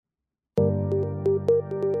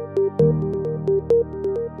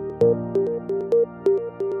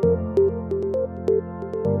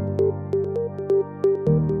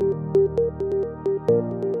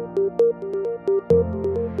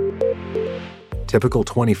Typical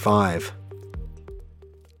 25.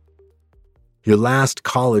 Your last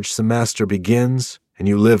college semester begins and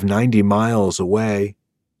you live 90 miles away,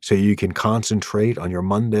 so you can concentrate on your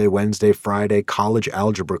Monday, Wednesday, Friday college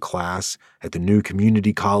algebra class at the new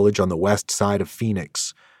community college on the west side of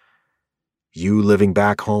Phoenix. You living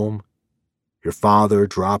back home, your father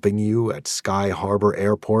dropping you at Sky Harbor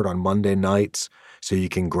Airport on Monday nights so you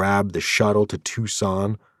can grab the shuttle to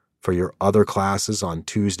Tucson for your other classes on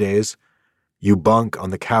Tuesdays. You bunk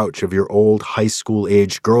on the couch of your old high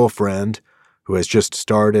school-age girlfriend who has just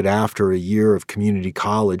started after a year of community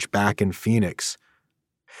college back in Phoenix.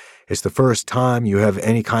 It's the first time you have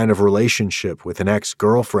any kind of relationship with an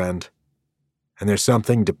ex-girlfriend, and there's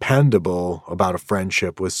something dependable about a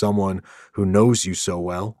friendship with someone who knows you so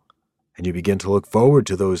well, and you begin to look forward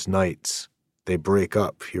to those nights. They break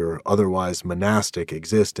up your otherwise monastic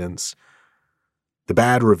existence. The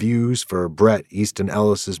bad reviews for Bret Easton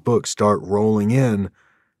Ellis's book start rolling in,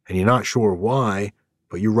 and you're not sure why,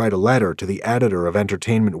 but you write a letter to the editor of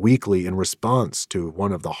Entertainment Weekly in response to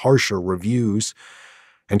one of the harsher reviews,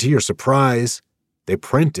 and to your surprise, they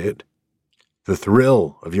print it. The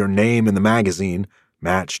thrill of your name in the magazine,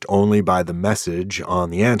 matched only by the message on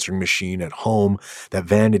the answering machine at home that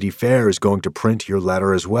Vanity Fair is going to print your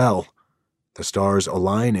letter as well. The stars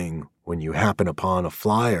aligning when you happen upon a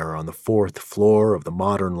flyer on the 4th floor of the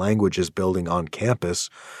Modern Languages building on campus,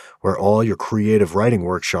 where all your creative writing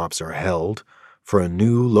workshops are held, for a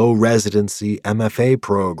new low-residency MFA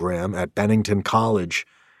program at Bennington College.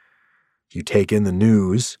 You take in the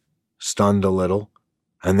news, stunned a little,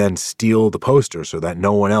 and then steal the poster so that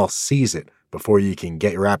no one else sees it before you can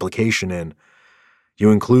get your application in. You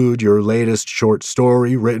include your latest short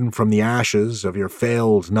story written from the ashes of your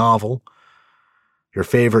failed novel. Your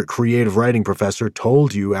favorite creative writing professor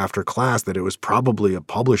told you after class that it was probably a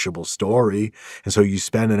publishable story, and so you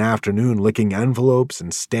spend an afternoon licking envelopes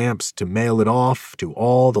and stamps to mail it off to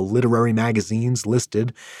all the literary magazines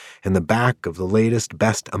listed in the back of the latest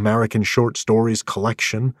Best American Short Stories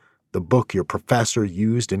collection, the book your professor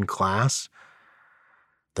used in class.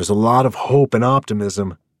 There's a lot of hope and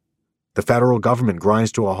optimism. The federal government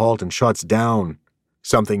grinds to a halt and shuts down,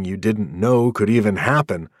 something you didn't know could even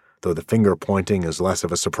happen, though the finger-pointing is less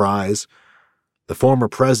of a surprise. The former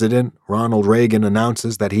president, Ronald Reagan,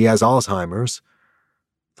 announces that he has Alzheimer's.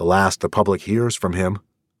 The last the public hears from him.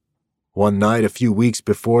 One night, a few weeks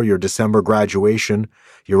before your December graduation,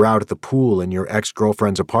 you're out at the pool in your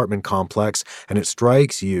ex-girlfriend's apartment complex, and it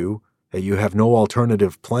strikes you that you have no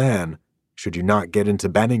alternative plan should you not get into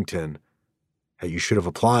Bennington, that you should have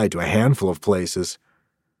applied to a handful of places.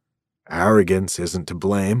 Arrogance isn't to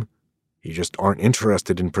blame. You just aren't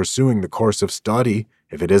interested in pursuing the course of study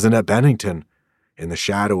if it isn't at Bennington, in the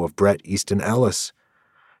shadow of Bret Easton Ellis.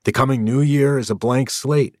 The coming new year is a blank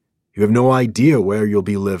slate. You have no idea where you'll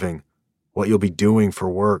be living, what you'll be doing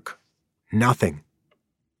for work. Nothing.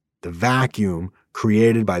 The vacuum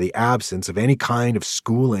created by the absence of any kind of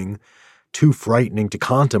schooling, too frightening to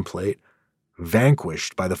contemplate,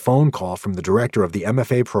 vanquished by the phone call from the director of the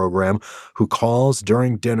MFA program who calls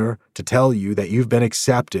during dinner to tell you that you've been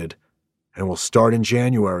accepted and will start in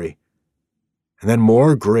January. And then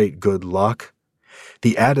more great good luck.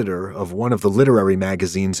 The editor of one of the literary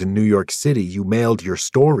magazines in New York City you mailed your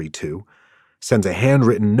story to sends a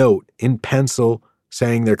handwritten note in pencil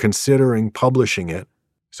saying they're considering publishing it,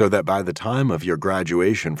 so that by the time of your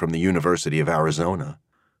graduation from the University of Arizona,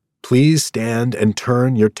 please stand and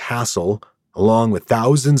turn your tassel along with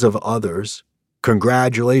thousands of others.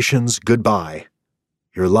 Congratulations, goodbye.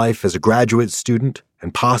 Your life as a graduate student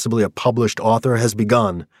and possibly a published author has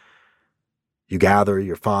begun. You gather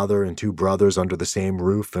your father and 2 brothers under the same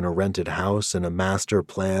roof in a rented house in a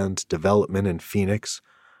master-planned development in Phoenix,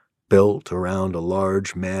 built around a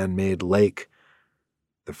large man-made lake.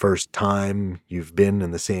 The first time you've been in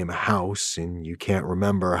the same house in you can't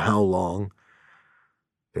remember how long.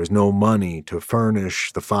 There's no money to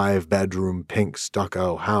furnish the 5-bedroom pink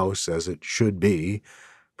stucco house as it should be,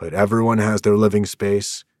 but everyone has their living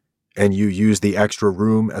space, and you use the extra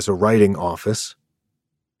room as a writing office.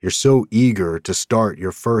 You're so eager to start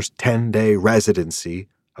your first 10-day residency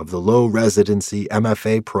of the low-residency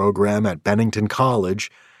MFA program at Bennington College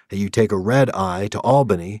that you take a red-eye to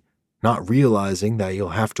Albany, not realizing that you'll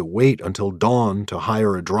have to wait until dawn to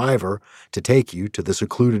hire a driver to take you to the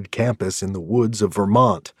secluded campus in the woods of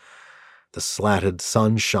Vermont. The slatted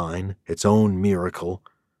sunshine, its own miracle,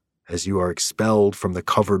 as you are expelled from the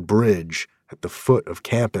covered bridge at the foot of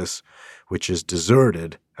campus, which is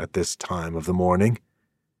deserted at this time of the morning.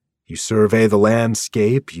 You survey the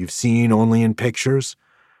landscape you've seen only in pictures,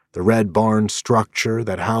 the red barn structure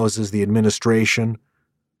that houses the administration,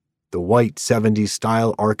 The white 70s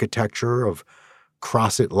style architecture of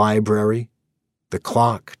Crosset Library, the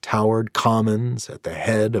clock-towered commons at the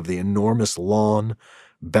head of the enormous lawn,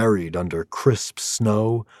 buried under crisp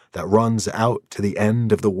snow that runs out to the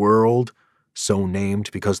end of the world, so named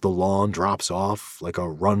because the lawn drops off like a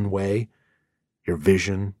runway, your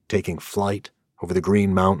vision taking flight over the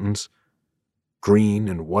green mountains. Green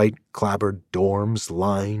and white clapboard dorms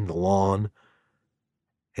line the lawn,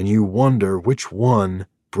 and you wonder which one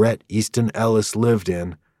Bret Easton Ellis lived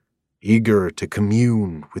in, eager to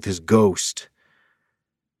commune with his ghost.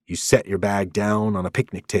 You set your bag down on a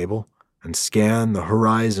picnic table and scan the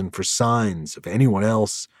horizon for signs of anyone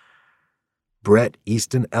else. Bret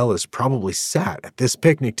Easton Ellis probably sat at this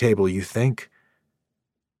picnic table, you think.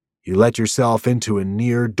 You let yourself into a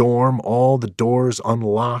near dorm, all the doors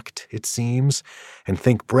unlocked, it seems, and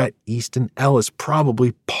think Bret Easton Ellis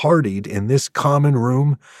probably partied in this common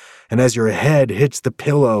room, and as your head hits the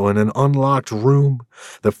pillow in an unlocked room,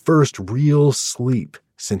 the first real sleep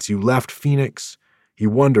since you left Phoenix,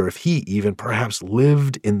 you wonder if he even perhaps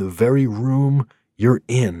lived in the very room you're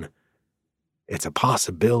in. It's a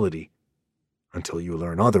possibility, until you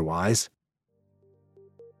learn otherwise.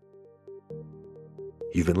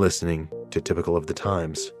 You've been listening to Typical of the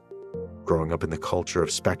Times, Growing Up in the Culture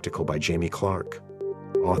of Spectacle by Jamie Clark,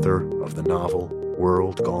 author of the novel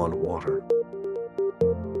World Gone Water.